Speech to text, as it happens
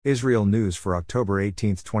Israel News for October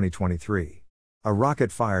 18, 2023. A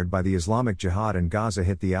rocket fired by the Islamic Jihad in Gaza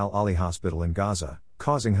hit the Al-Ali hospital in Gaza,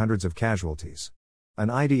 causing hundreds of casualties. An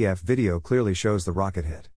IDF video clearly shows the rocket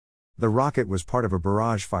hit. The rocket was part of a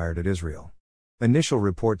barrage fired at Israel. Initial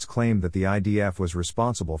reports claimed that the IDF was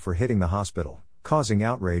responsible for hitting the hospital, causing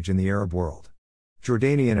outrage in the Arab world.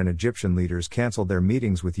 Jordanian and Egyptian leaders canceled their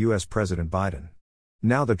meetings with US President Biden.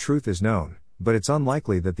 Now the truth is known, but it's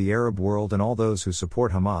unlikely that the Arab world and all those who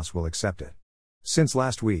support Hamas will accept it. Since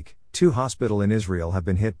last week, 2 hospitals in Israel have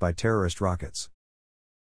been hit by terrorist rockets.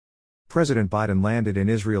 President Biden landed in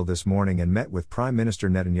Israel this morning and met with Prime Minister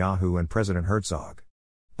Netanyahu and President Herzog.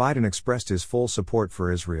 Biden expressed his full support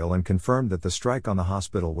for Israel and confirmed that the strike on the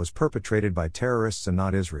hospital was perpetrated by terrorists and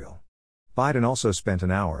not Israel. Biden also spent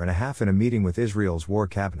an hour and a half in a meeting with Israel's war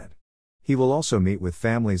cabinet. He will also meet with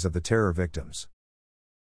families of the terror victims.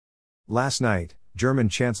 Last night, German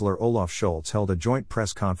Chancellor Olaf Scholz held a joint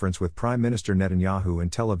press conference with Prime Minister Netanyahu in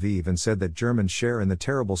Tel Aviv and said that Germans share in the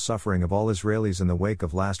terrible suffering of all Israelis in the wake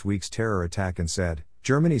of last week's terror attack and said,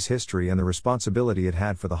 Germany's history and the responsibility it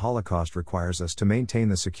had for the Holocaust requires us to maintain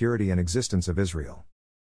the security and existence of Israel.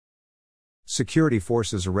 Security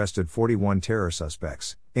forces arrested 41 terror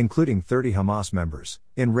suspects, including 30 Hamas members,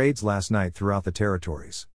 in raids last night throughout the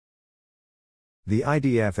territories. The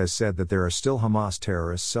IDF has said that there are still Hamas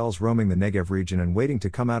terrorist cells roaming the Negev region and waiting to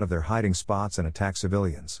come out of their hiding spots and attack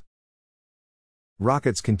civilians.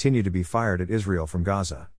 Rockets continue to be fired at Israel from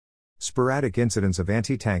Gaza. Sporadic incidents of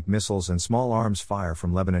anti-tank missiles and small arms fire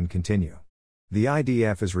from Lebanon continue. The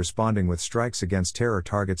IDF is responding with strikes against terror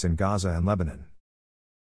targets in Gaza and Lebanon.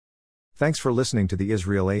 Thanks for listening to the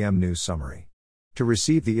Israel AM News Summary. To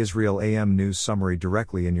receive the Israel AM News Summary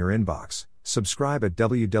directly in your inbox, subscribe at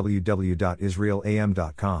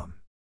www.israelam.com.